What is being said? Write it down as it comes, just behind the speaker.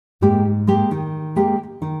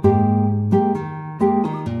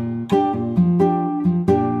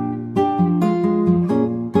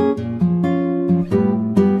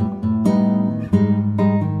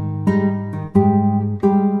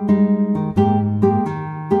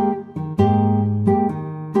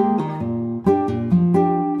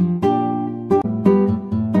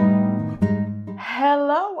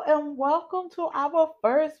to our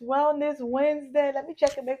first Wellness Wednesday. Let me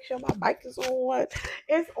check and make sure my mic is on.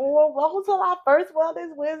 It's on. Welcome to our first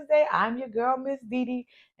Wellness Wednesday. I'm your girl, Miss Dee-Dee,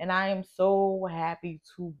 and I am so happy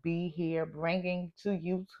to be here bringing to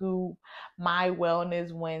YouTube my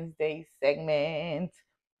Wellness Wednesday segment.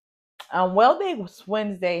 Wellness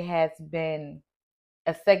Wednesday has been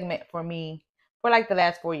a segment for me for like the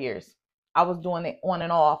last 4 years. I was doing it on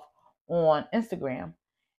and off on Instagram.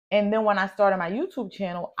 And then when I started my YouTube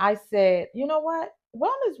channel, I said, you know what?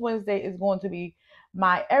 Wellness Wednesday is going to be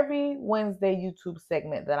my every Wednesday YouTube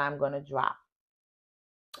segment that I'm going to drop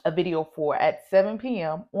a video for at 7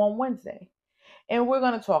 p.m. on Wednesday. And we're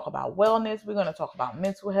going to talk about wellness. We're going to talk about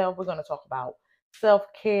mental health. We're going to talk about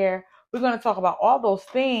self-care. We're going to talk about all those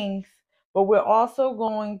things, but we're also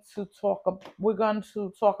going to talk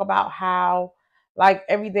about how like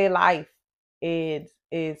everyday life is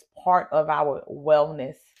part of our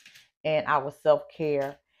wellness and our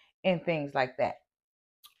self-care and things like that.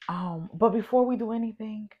 But before we do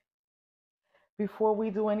anything,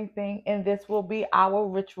 and this will be our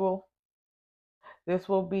ritual, this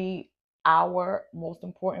will be our most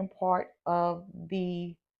important part of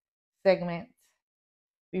the segment.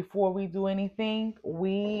 Before we do anything,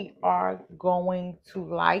 we are going to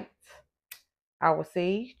light our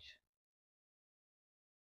sage.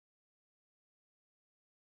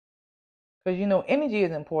 Because you know, energy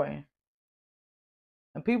is important.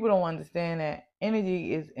 And people don't understand that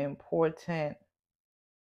energy is important.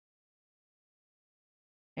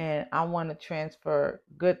 And I want to transfer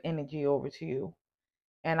good energy over to you.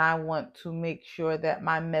 And I want to make sure that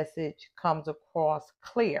my message comes across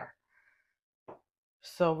clear.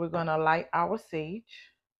 So we're going to light our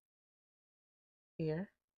sage here.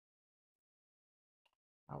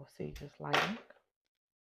 Our sage is lighting.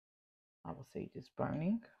 Our sage is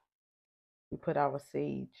burning. We put our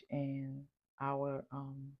sage in our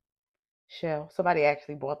shell. Somebody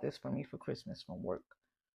actually bought this for me for Christmas from work.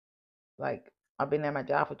 Like, I've been at my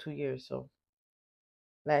job for 2 years, so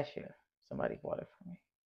last year somebody bought it for me.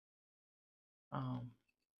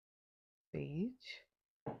 Sage.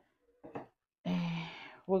 And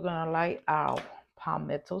we're gonna light our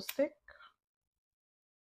palmetto stick.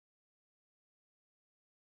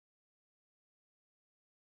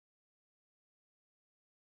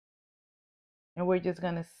 And we're just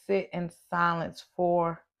gonna sit in silence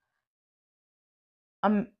for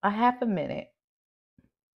a half a minute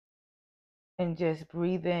and just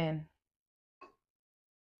breathe in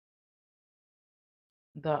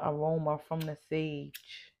the aroma from the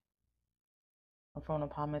sage or from the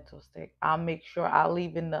palmetto stick. I'll make sure I'll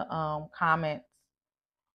leave in the comments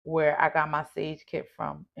where I got my sage kit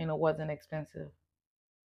from, and it wasn't expensive.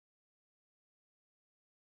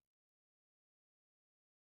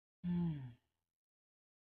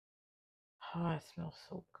 Oh, it smells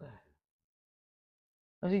so good.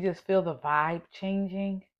 Don't you just feel the vibe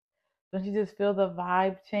changing? Don't you just feel the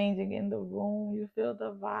vibe changing in the room? You feel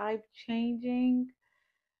the vibe changing?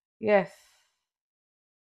 Yes.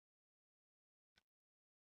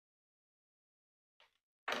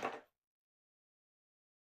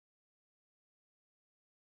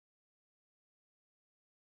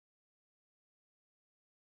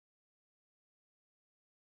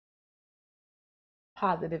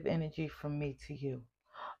 Positive energy from me to you.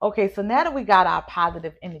 Okay, so now that we got our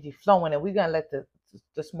positive energy flowing, and we're going to let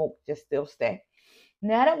the smoke just still stay.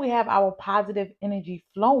 Now that we have our positive energy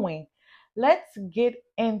flowing, let's get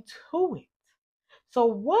into it. So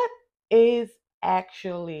what is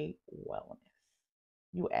actually wellness,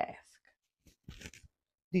 you ask?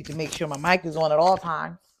 Need to make sure my mic is on at all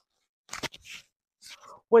times.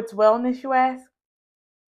 What's wellness, you ask?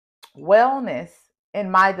 Wellness, in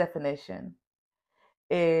my definition,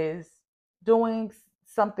 is doing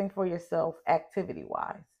something for yourself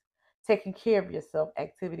activity-wise, taking care of yourself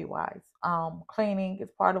activity-wise. Cleaning is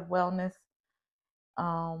part of wellness.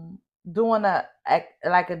 Doing a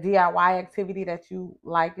DIY activity that you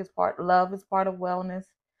like is love is part of wellness.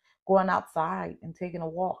 Going outside and taking a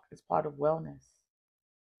walk is part of wellness.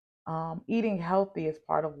 Eating healthy is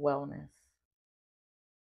part of wellness.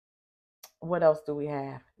 What else do we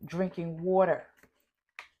have? Drinking water.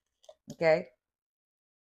 Okay.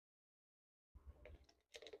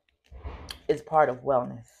 Is part of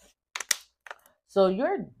wellness. So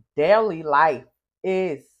your daily life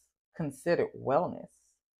is considered wellness.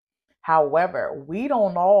 However, we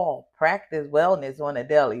don't all practice wellness on a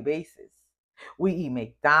daily basis. We eat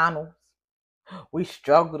McDonald's. We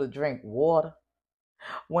struggle to drink water.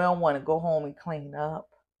 We don't want to go home and clean up.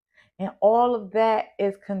 And all of that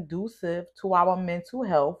is conducive to our mental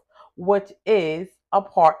health, which is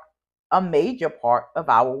a major part of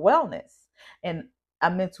our wellness. And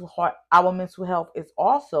our mental health is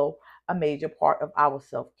also a major part of our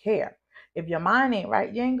self-care. If your mind ain't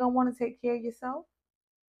right, you ain't gonna want to take care of yourself.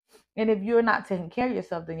 And if you're not taking care of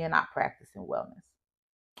yourself, then you're not practicing wellness.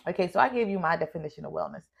 Okay, so I gave you my definition of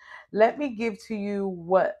wellness. Let me give to you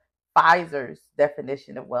what Pfizer's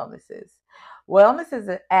definition of wellness is. Wellness is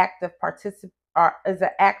an act of practicing,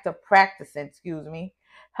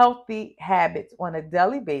 healthy habits on a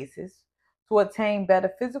daily basis to attain better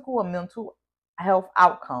physical and mental health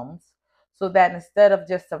outcomes, so that instead of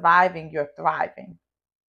just surviving, you're thriving.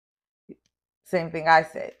 Same thing I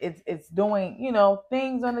said. It's doing,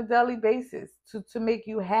 things on a daily basis to make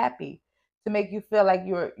you happy, to make you feel like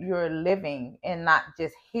you're living and not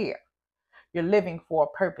just here. You're living for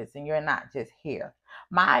a purpose and you're not just here.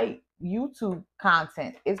 My YouTube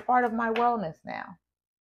content is part of my wellness now.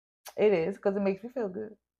 It is, because it makes me feel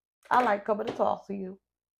good. I like coming to talk to you.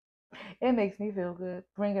 It makes me feel good,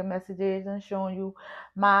 bringing messages and showing you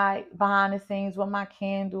my behind the scenes with my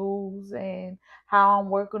candles and how I'm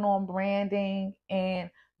working on branding and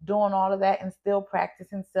doing all of that, and still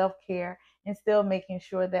practicing self-care and still making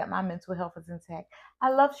sure that my mental health is intact. I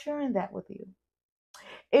love sharing that with you.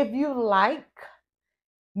 If you like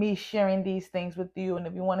me sharing these things with you, and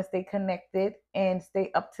if you want to stay connected and stay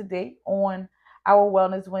up to date on our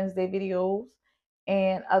Wellness Wednesday videos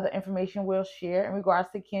and other information we'll share in regards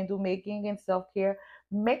to candle making and self-care,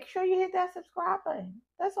 make sure you hit that subscribe button.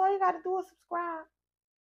 That's all you got to do is subscribe.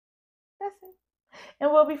 That's it.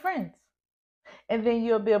 And we'll be friends. And then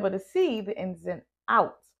you'll be able to see the ins and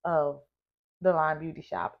outs of the Line Beauty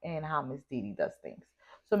Shop and how Miss Dee-Dee does things.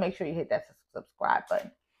 So make sure you hit that subscribe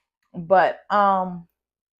button. But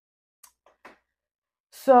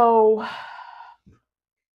so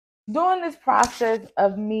during this process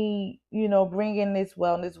of me, bringing this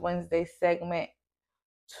Wellness Wednesday segment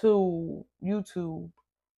to YouTube,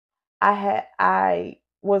 I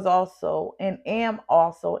was also and am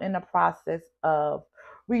also in the process of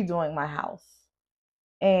redoing my house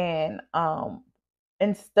and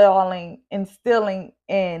instilling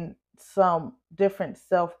in some different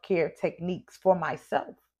self-care techniques for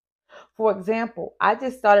myself. For example, I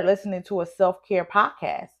just started listening to a self-care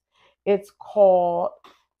podcast. It's called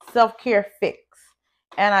Self-Care Fix,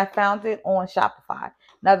 and I found it on Shopify.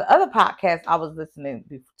 Now, the other podcast I was listening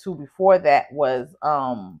to before that was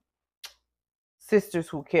Sisters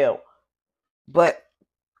Who Kill. But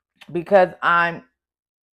because I'm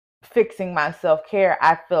fixing my self-care,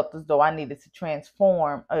 I felt as though I needed to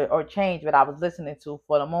transform or change what I was listening to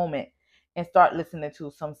for the moment and start listening to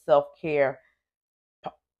some self-care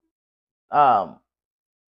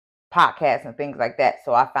podcasts and things like that.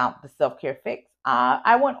 So I found the Self-Care Fix.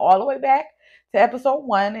 I went all the way back to episode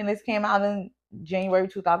 1, and this came out in January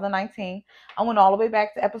 2019. I went all the way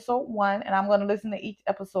back to episode 1, and I'm going to listen to each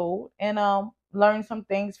episode and learn some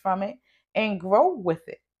things from it and grow with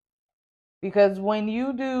it. Because when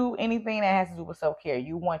you do anything that has to do with self-care,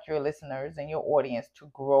 you want your listeners and your audience to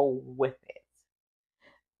grow with it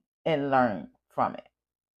and learn from it.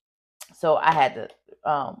 So I had to,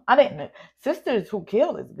 I didn't, Sisters Who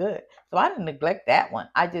Kill is good. So I didn't neglect that one.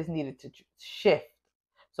 I just needed to shift.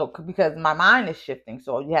 So, because my mind is shifting.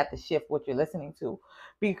 So you have to shift what you're listening to,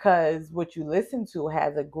 because what you listen to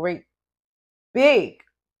has a great big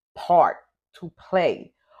part to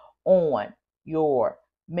play on your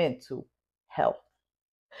mental health.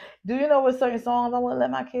 Do you know what certain songs I wouldn't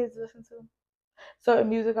let my kids listen to? Certain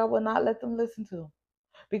music I would not let them listen to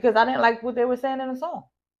because I didn't like what they were saying in the song.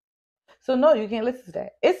 So no, you can't listen to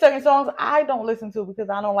that. It's certain songs I don't listen to because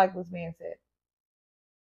I don't like what's being said.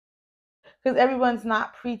 Because everyone's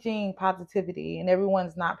not preaching positivity and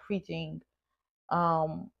everyone's not preaching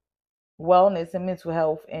wellness and mental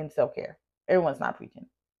health and self-care. Everyone's not preaching.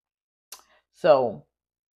 So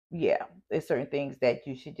yeah, there's certain things that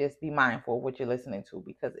you should just be mindful of what you're listening to,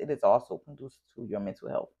 because it is also conducive to your mental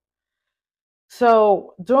health.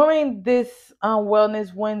 So during this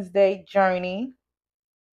Wellness Wednesday journey,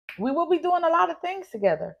 we will be doing a lot of things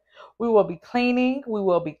together. We will be cleaning. We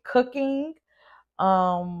will be cooking.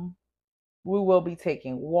 We will be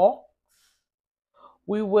taking walks.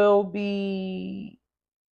 We will be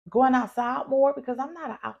going outside more, because I'm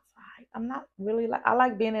not outside. I'm not really I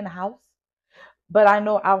like being in the house, but I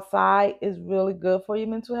know outside is really good for your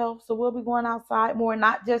mental health. So we'll be going outside more,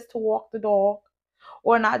 not just to walk the dog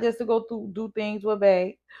or not just to go do things with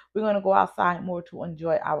Babe. We're going to go outside more to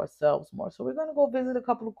enjoy ourselves more. So we're going to go visit a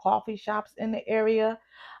couple of coffee shops in the area,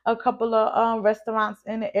 a couple of restaurants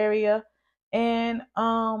in the area, and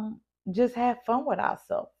just have fun with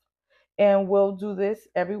ourselves. And we'll do this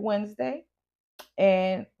every Wednesday.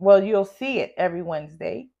 And well, you'll see it every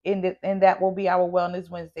Wednesday, and that will be our Wellness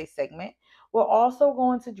Wednesday segment. We're also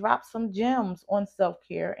going to drop some gems on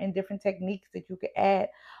self-care and different techniques that you can add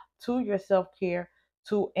to your self-care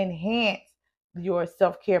to enhance your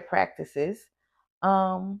self-care practices.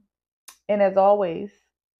 Um, and as always,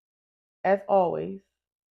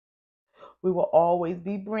 we will always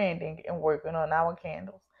be branding and working on our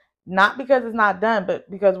candles. Not because it's not done, but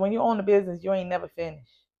because when you own a business, you ain't never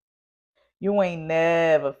finished. You ain't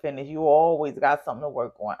never finished. You always got something to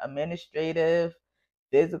work on. Administrative,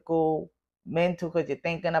 physical, mental because you're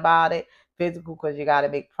thinking about it, physical because you got to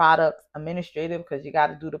make products, administrative because you got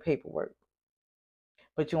to do the paperwork.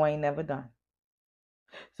 But you ain't never done.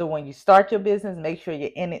 So when you start your business, make sure you're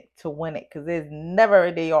in it to win it because there's never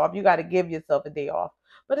a day off. You got to give yourself a day off,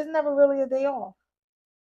 but it's never really a day off.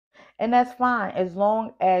 And that's fine as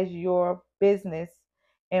long as your business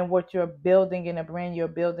and what you're building and the brand you're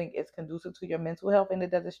building is conducive to your mental health and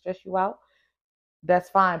it doesn't stress you out. That's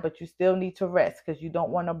fine, but you still need to rest because you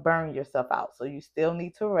don't want to burn yourself out. So you still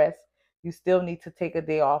need to rest. You still need to take a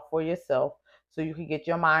day off for yourself so you can get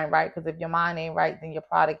your mind right. Because if your mind ain't right, then your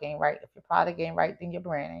product ain't right. If your product ain't right, then your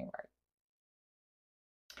brand ain't right.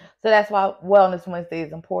 So that's why Wellness Wednesday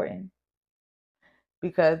is important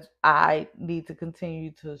because I need to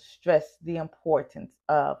continue to stress the importance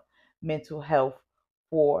of mental health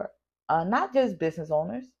for not just business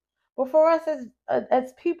owners, but for us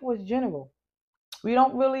as people as general. We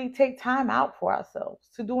don't really take time out for ourselves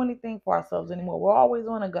to do anything for ourselves anymore. We're always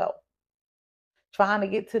on a go, trying to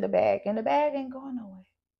get to the bag, and the bag ain't going nowhere.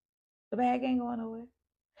 The bag ain't going nowhere.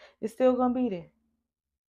 It's still gonna be there.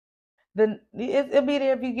 It'll be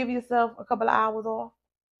there if you give yourself a couple of hours off.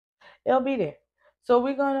 It'll be there. So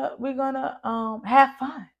we're gonna have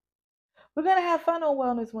fun. We're gonna have fun on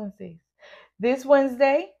Wellness Wednesdays. This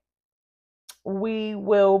Wednesday we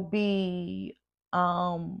will be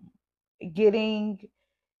um getting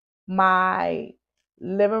my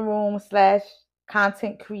living room slash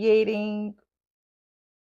content creating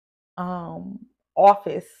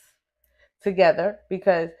office together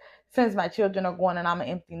because since my children are gone and I'm an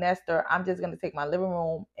empty nester, I'm just going to take my living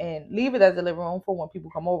room and leave it as a living room for when people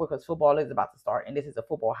come over because football is about to start and this is a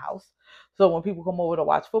football house. So when people come over to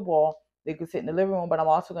watch football, they can sit in the living room, but I'm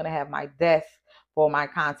also going to have my desk for my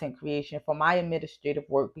content creation, for my administrative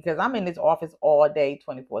work because I'm in this office all day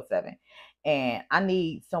 24/7 and I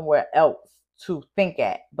need somewhere else to think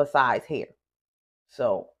at besides here.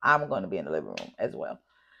 So I'm going to be in the living room as well.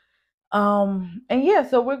 And yeah,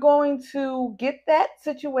 so we're going to get that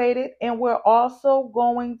situated and we're also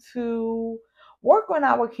going to work on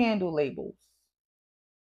our candle labels.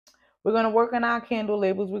 We're going to work on our candle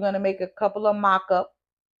labels. We're going to make a couple of mock-up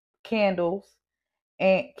candles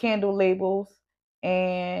and candle labels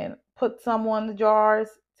and put some on the jars,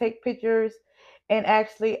 take pictures, and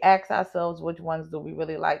actually ask ourselves which ones do we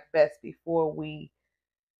really like best before we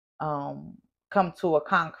come to a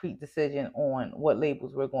concrete decision on what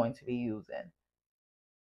labels we're going to be using.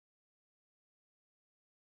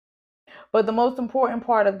 But the most important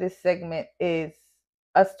part of this segment is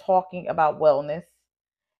us talking about wellness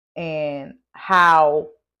and how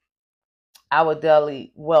our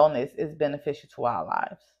daily wellness is beneficial to our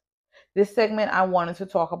lives. This segment, I wanted to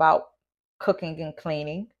talk about cooking and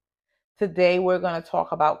cleaning. Today, we're going to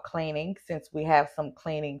talk about cleaning since we have some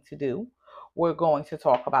cleaning to do. We're going to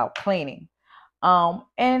talk about cleaning.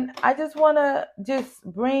 And I just want to just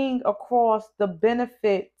bring across the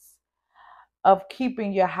benefits of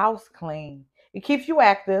keeping your house clean. It keeps you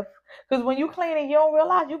active because when you clean it, you don't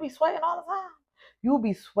realize you'll be sweating all the time. You'll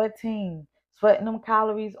be sweating them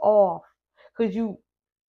calories off because you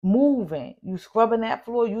moving, you scrubbing that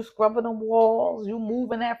floor, you scrubbing them walls, you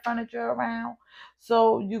moving that furniture around.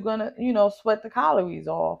 So you're gonna, sweat the calories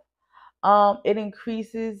off. It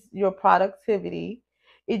increases your productivity.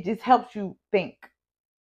 It just helps you think.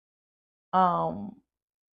 Um,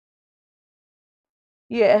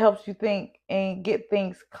 Yeah, it helps you think and get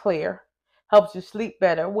things clear. Helps you sleep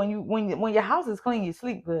better. When your house is clean, you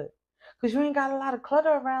sleep good. Cause you ain't got a lot of clutter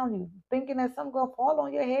around you, thinking that something gonna fall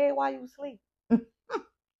on your head while you sleep.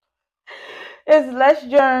 It's less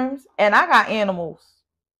germs, and I got animals,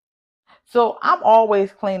 so I'm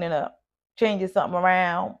always cleaning up, changing something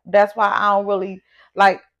around. That's why I don't really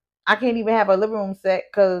like. I can't even have a living room set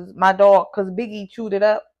because Biggie chewed it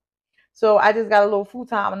up. So I just got a little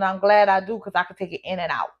futon, and I'm glad I do because I can take it in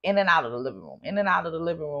and out of the living room, in and out of the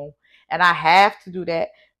living room. And I have to do that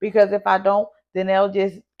because if I don't, then they'll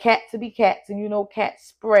just cats to be cats, and cats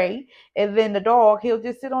spray. And then the dog, he'll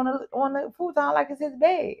just sit on the futon like it's his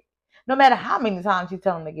bed, no matter how many times you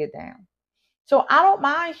tell him to get down. So I don't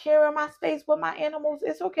mind sharing my space with my animals.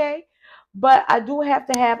 It's okay. But I do have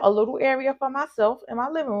to have a little area for myself in my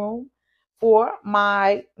living room for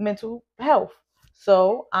my mental health.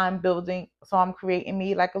 So I'm creating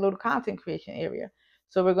me like a little content creation area.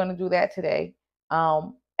 So we're going to do that today,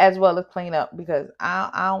 as well as clean up because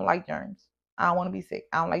I don't like germs. I don't want to be sick.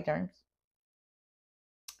 I don't like germs.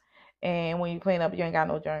 And when you clean up, you ain't got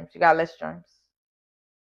no germs. You got less germs.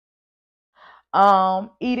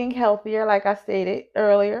 Eating healthier, like I stated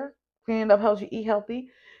earlier. Cleaning up helps you eat healthy.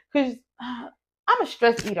 Because I'm a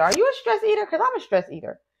stress eater. Are you a stress eater? Because I'm a stress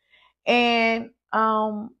eater. And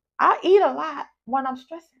I eat a lot when I'm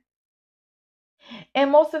stressing.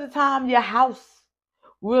 And most of the time, your house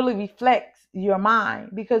really reflects your mind.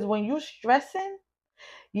 Because when you're stressing,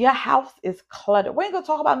 your house is cluttered. We ain't gonna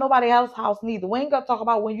talk about nobody else's house neither. We ain't gonna talk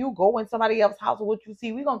about when you go in somebody else's house or what you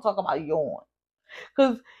see. We're gonna talk about yours.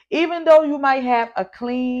 Because even though you might have a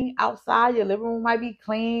clean outside, your living room might be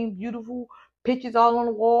clean, beautiful, pictures all on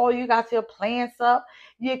the wall, you got your plants up,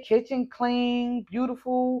 your kitchen clean,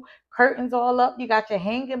 beautiful, curtains all up, you got your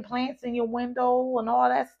hanging plants in your window and all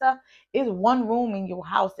that stuff. It's one room in your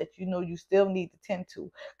house that you know you still need to tend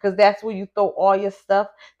to, because that's where you throw all your stuff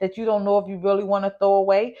that you don't know if you really want to throw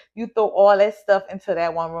away. You throw all that stuff into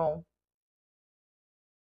that one room.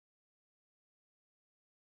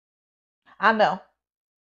 I know.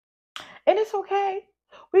 And it's okay.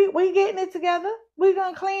 We getting it together. We're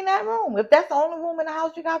gonna clean that room. If that's the only room in the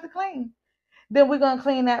house you got to clean, then we're gonna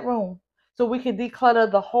clean that room so we can declutter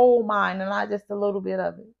the whole mind and not just a little bit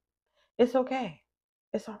of it. It's okay.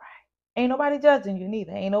 It's all right. Ain't nobody judging you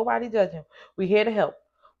neither. Ain't nobody judging. We're here to help.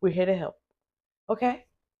 We're here to help. Okay?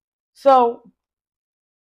 So,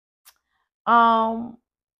 um,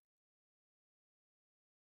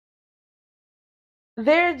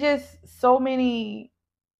 there are just so many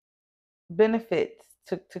benefits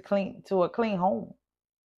to a clean home.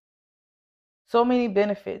 So many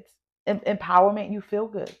benefits. Empowerment, you feel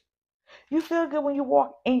good. You feel good when you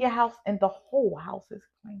walk in your house and the whole house is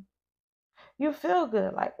clean. You feel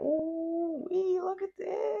good, like, ooh, look at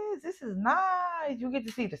this. This is nice. You get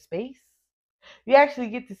to see the space. You actually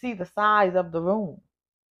get to see the size of the room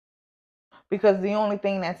because the only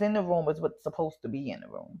thing that's in the room is what's supposed to be in the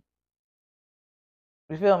room.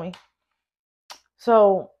 You feel me?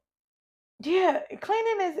 So, yeah,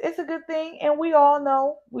 cleaning is a good thing. And we all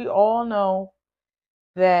know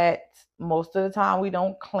that most of the time we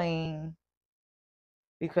don't clean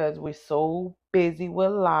because we're so busy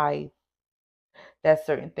with life that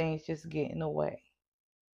certain things just get in the way.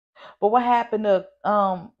 But what happened to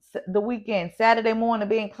the weekend, Saturday morning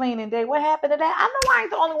being cleaning day? What happened to that? I know I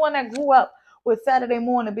ain't the only one that grew up with Saturday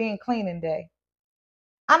morning being cleaning day.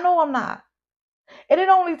 I know I'm not. And it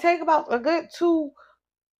only take about a good 2.5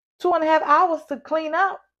 hours to clean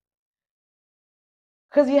up.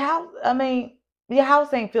 Cause your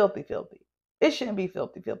house ain't filthy, filthy. It shouldn't be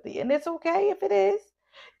filthy, filthy. And it's okay if it is.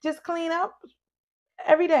 Just clean up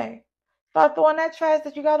every day. Start throwing that trash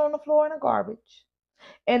that you got on the floor in the garbage.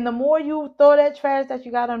 And the more you throw that trash that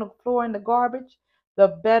you got on the floor in the garbage,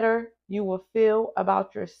 the better you will feel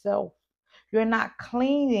about yourself. You're not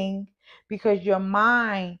cleaning because your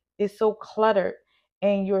mind is so cluttered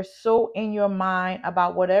and you're so in your mind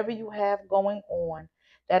about whatever you have going on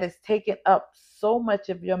that is taking up so much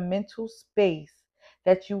of your mental space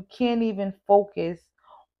that you can't even focus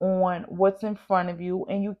on what's in front of you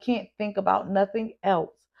and you can't think about nothing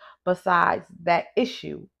else besides that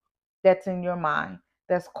issue that's in your mind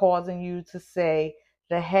that's causing you to say,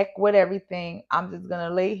 the heck with everything. I'm just going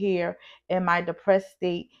to lay here in my depressed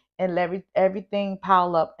state and let everything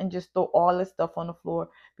pile up and just throw all this stuff on the floor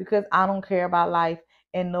because I don't care about life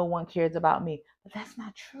and no one cares about me. But that's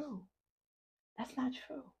not true. That's not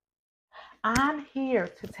true. I'm here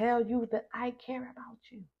to tell you that I care about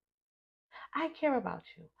you. I care about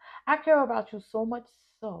you. I care about you so much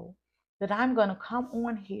so that I'm going to come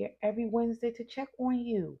on here every Wednesday to check on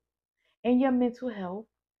you and your mental health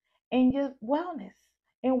and your wellness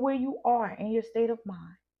and where you are in your state of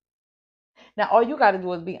mind. Now, all you got to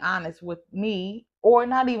do is be honest with me, or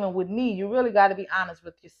not even with me. You really got to be honest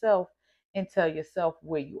with yourself and tell yourself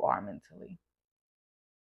where you are mentally.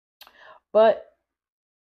 But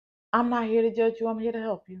I'm not here to judge you. I'm here to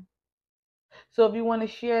help you. So if you want to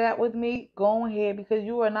share that with me, go ahead because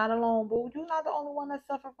you are not alone, boo. You're not the only one that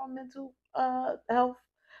suffers from mental health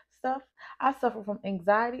stuff. I suffer from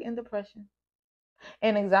anxiety and depression.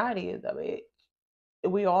 And anxiety is a bitch.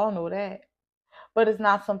 We all know that. But it's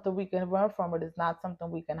not something we can run from. It is not something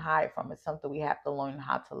we can hide from. It's something we have to learn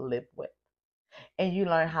how to live with. And you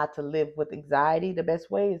learn how to live with anxiety. The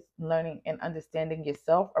best way is learning and understanding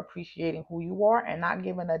yourself, appreciating who you are, and not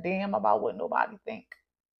giving a damn about what nobody think.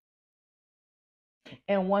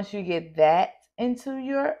 And once you get that into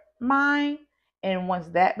your mind And once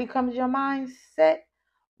that becomes your mindset,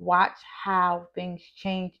 watch how things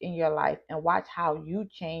change in your life and watch how you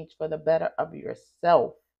change for the better of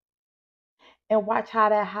yourself. And watch how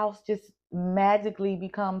that house just magically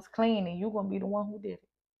becomes clean and you're going to be the one who did it.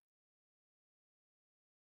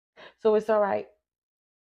 So it's all right.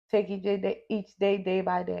 Take each day, day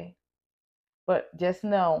by day. But just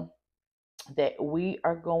know that we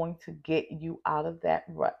are going to get you out of that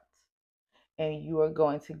rut. And you are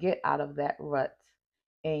going to get out of that rut.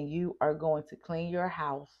 And you are going to clean your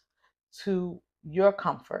house to your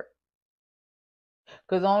comfort.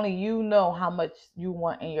 Because only you know how much you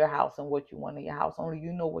want in your house and what you want in your house. Only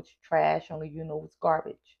you know what's trash. Only you know what's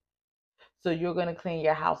garbage. So you're going to clean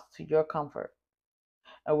your house to your comfort.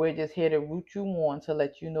 And we're just here to root you on to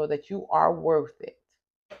let you know that you are worth it.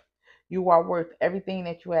 You are worth everything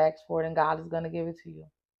that you ask for, and God is going to give it to you.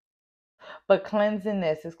 But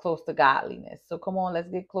cleansingness is close to godliness. So come on, let's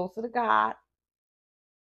get closer to God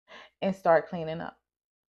and start cleaning up.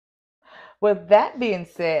 With that being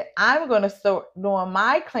said, I'm going to start doing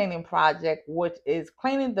my cleaning project, which is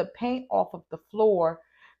cleaning the paint off of the floor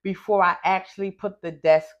before I actually put the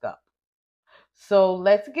desk up. So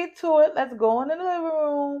let's get to it. Let's go in the living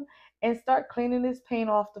room and start cleaning this paint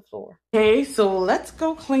off the floor. Okay, so let's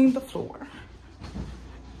go clean the floor.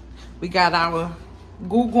 We got our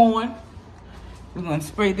glue going. We're going to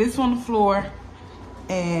spray this on the floor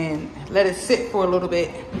and let it sit for a little bit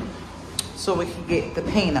so we can get the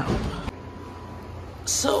paint out.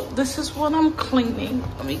 So this is what I'm cleaning.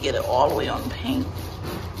 Let me get it all the way on paint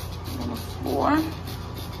on the floor.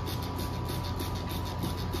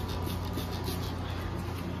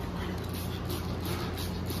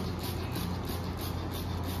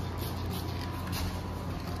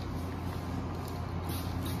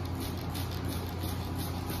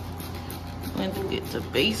 I'm going to get the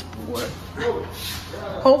baseboard.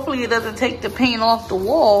 Hopefully it doesn't take the paint off the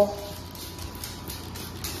wall.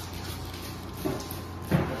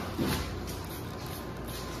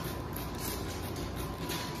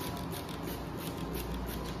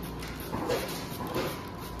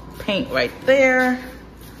 Paint right there.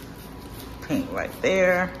 Paint right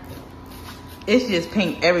there. It's just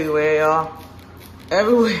paint everywhere, y'all.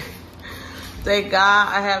 Everywhere. Thank God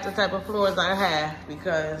I have the type of floors I have,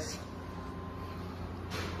 because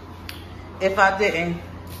if I didn't,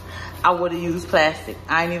 I would have used plastic.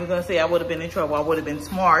 I ain't even gonna say I would have been in trouble. I would have been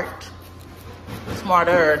smarter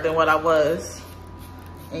than what I was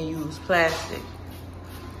and used plastic.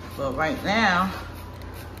 But right now,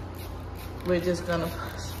 we're just gonna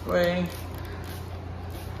spray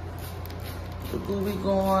the glue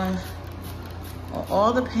going on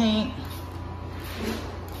all the paint.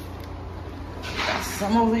 Got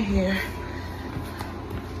some over here.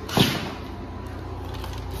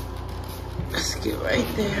 Let's get right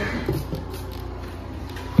there.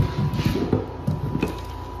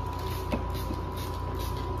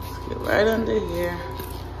 Let's get right under here.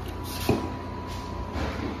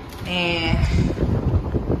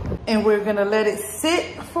 And we're gonna let it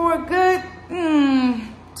sit for a good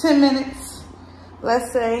 10 minutes,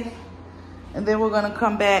 let's say. And then we're gonna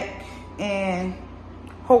come back and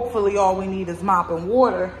hopefully all we need is mop and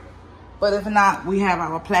water. But if not, we have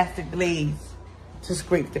our plastic blades to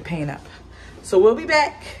scrape the paint up. So we'll be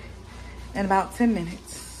back in about 10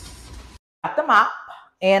 minutes. Got the mop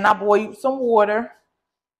and I boiled some water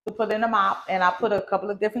to put in the mop, and I put a couple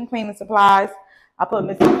of different cleaning supplies. I put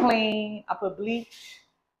Mr. Clean, I put bleach,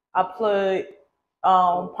 I put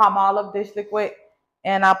Palmolive dish liquid,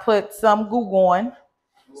 and I put some Goo Gone.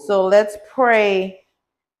 So let's pray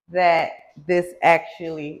that this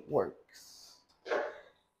actually works.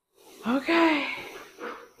 Okay.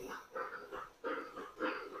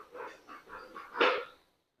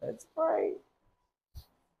 Let's pray.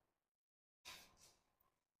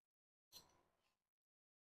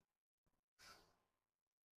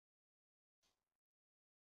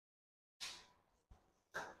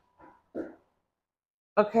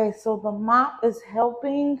 Okay, so the mop is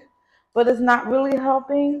helping, but it's not really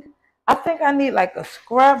helping. I think I need like a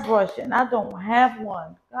scrub brush, and I don't have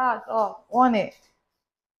one. God, on it.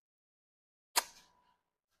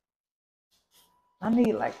 I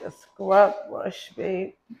need like a scrub brush,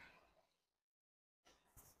 babe.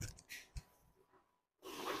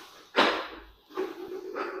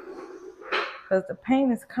 Because the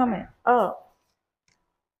paint is coming up.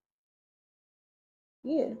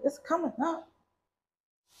 Yeah, it's coming up.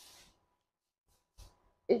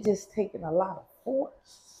 It's just taking a lot of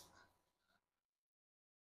force.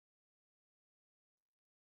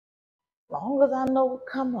 As long as I know it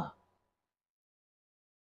come up.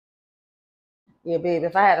 Yeah, babe,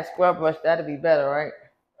 if I had a scrub brush, that'd be better, right?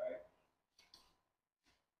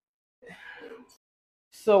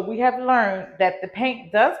 So we have learned that the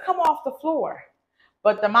paint does come off the floor,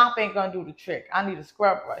 but the mop ain't gonna do the trick. I need a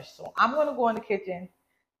scrub brush. So I'm gonna go in the kitchen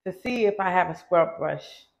to see if I have a scrub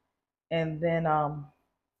brush, and then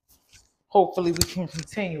hopefully we can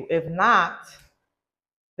continue. If not,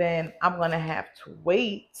 then I'm gonna have to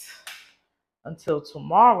wait until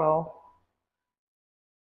tomorrow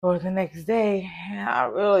or the next day. I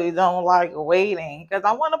really don't like waiting because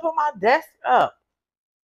I want to put my desk up.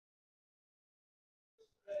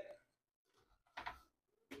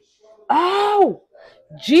 Oh,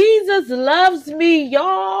 Jesus loves me,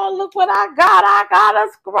 y'all. Look what I got. I got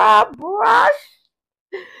a scrub brush.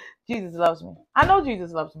 Jesus loves me. I know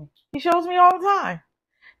Jesus loves me. He shows me all the time.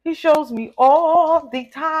 He shows me all the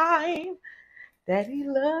time that he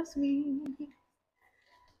loves me.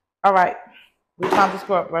 All right, we found the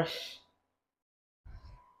scrub brush.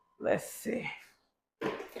 Let's see.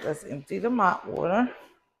 Let's empty the mop water.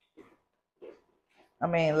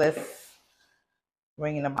 Let's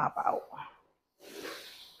bring the mop out.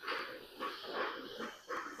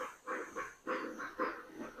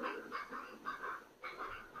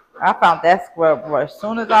 I found that scrub brush. As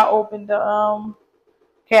soon as I opened the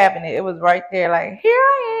cabinet, it was right there. Like, here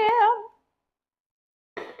I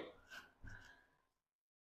am.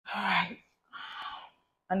 All right.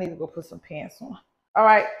 I need to go put some pants on. All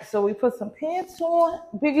right, so we put some pants on.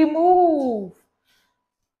 Biggie, move.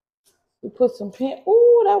 We put some pants.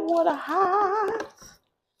 Ooh, that water hot.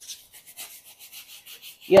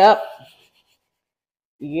 Yep.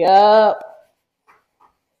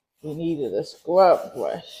 We needed a scrub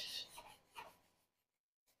brush.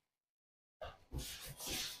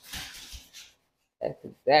 That's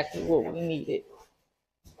exactly what we needed.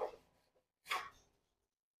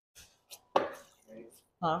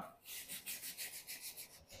 Huh?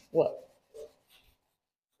 What?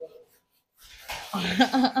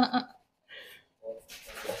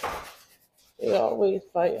 They always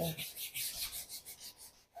fighting.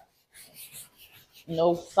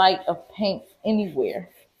 No sight of paint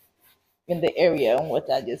anywhere in the area in which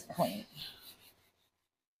I just cleaned.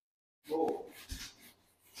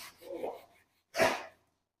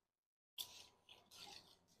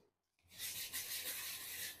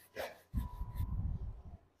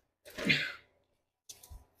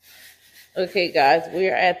 Okay, guys, we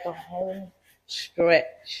are at the home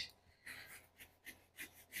stretch.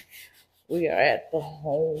 We are at the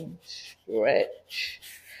home stretch.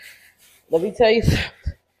 Let me tell you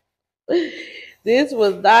something. This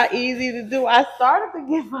was not easy to do. I started to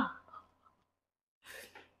give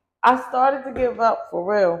up. For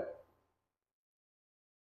real.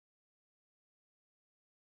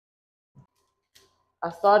 I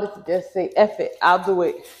started to just say, F it, I'll do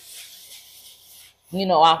it. You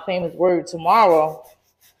know, our famous word tomorrow.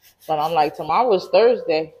 But I'm like, tomorrow is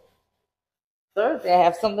Thursday. Thursday, I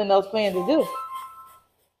have something else planned to do.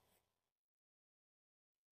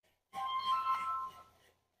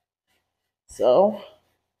 So,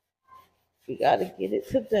 we got to get it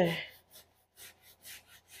today.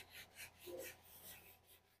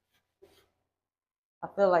 I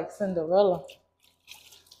feel like Cinderella.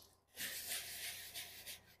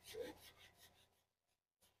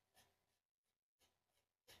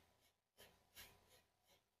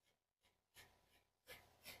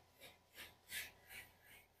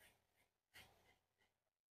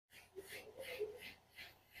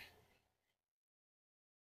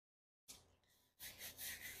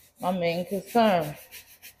 My main concern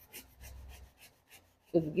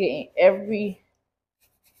is getting every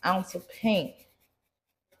ounce of paint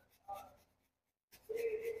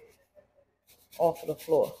off of the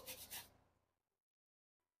floor.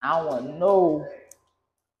 I don't want no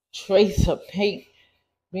trace of paint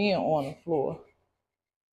being on the floor.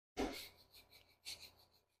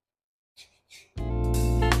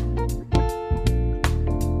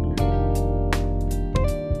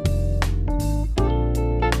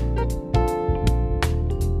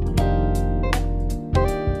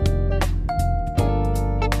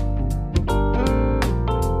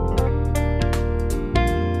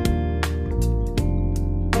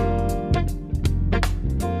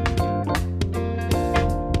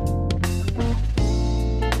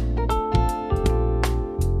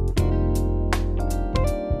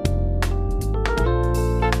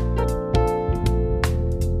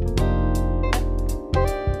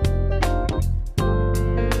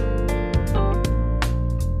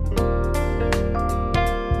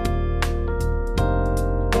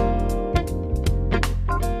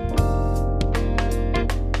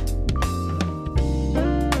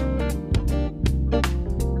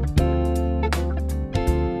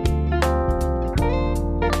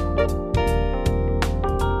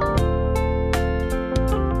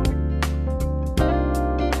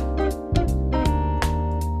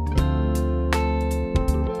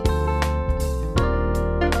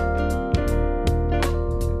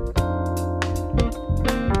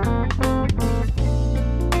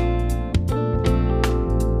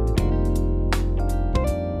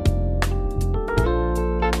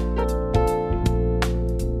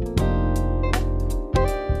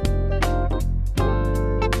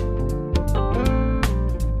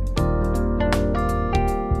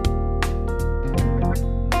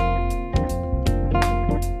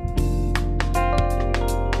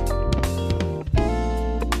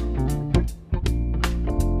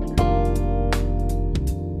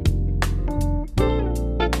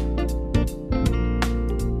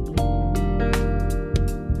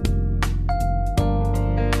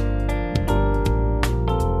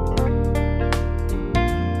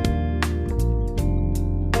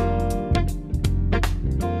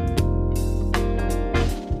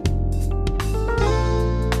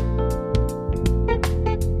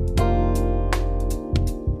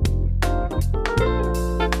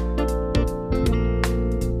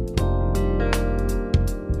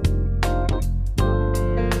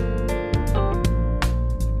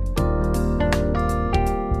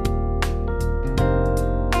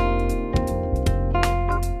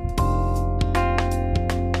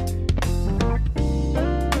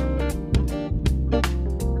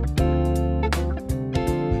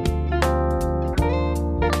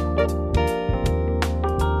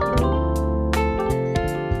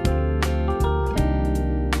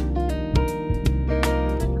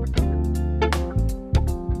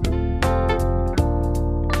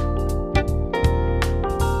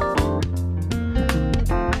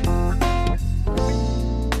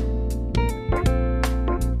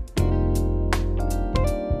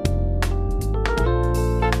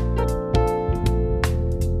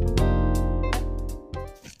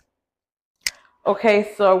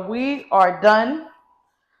 Okay, so we are done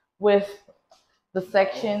with the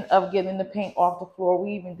section of getting the paint off the floor.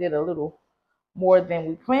 We even did a little more than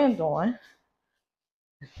we planned on,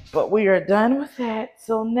 but we are done with that.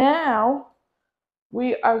 So now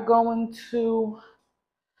we are going to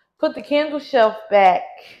put the candle shelf back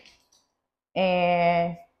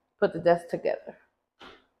and put the desk together.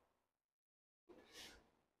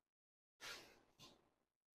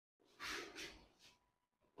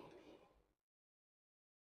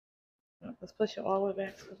 Let's push it all the way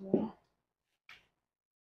back to the wall.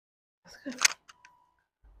 That's good.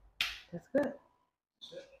 That's good.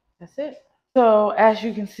 That's it. So as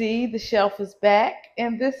you can see, the shelf is back,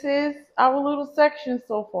 and this is our little section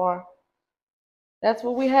so far. That's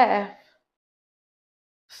what we have.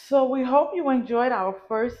 So we hope you enjoyed our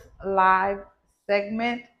first live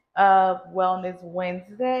segment of Wellness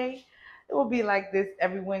Wednesday. It will be like this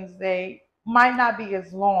every Wednesday. Might not be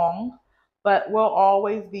as long, but we'll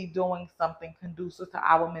always be doing something conducive to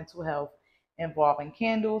our mental health involving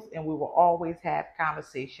candles, and we will always have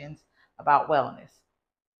conversations about wellness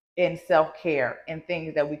and self-care and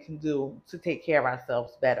things that we can do to take care of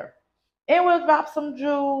ourselves better. And we'll drop some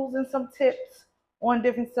jewels and some tips on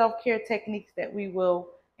different self-care techniques that we will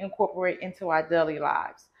incorporate into our daily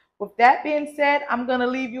lives. With that being said, I'm going to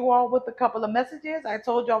leave you all with a couple of messages. I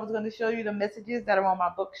told you I was going to show you the messages that are on my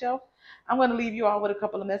bookshelf. I'm going to leave you all with a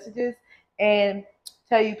couple of messages and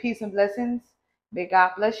tell you peace and blessings. May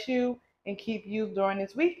God bless you and keep you during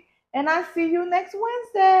this week. And I see you next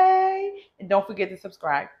Wednesday. And don't forget to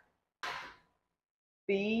subscribe.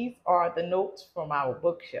 These are the notes from our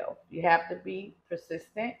bookshelf. You have to be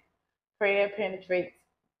persistent. Prayer penetrates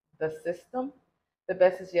the system. The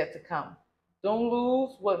best is yet to come. Don't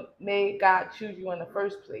lose what made God choose you in the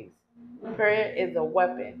first place. Prayer is a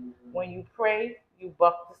weapon. When you pray, you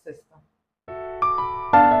buck the system.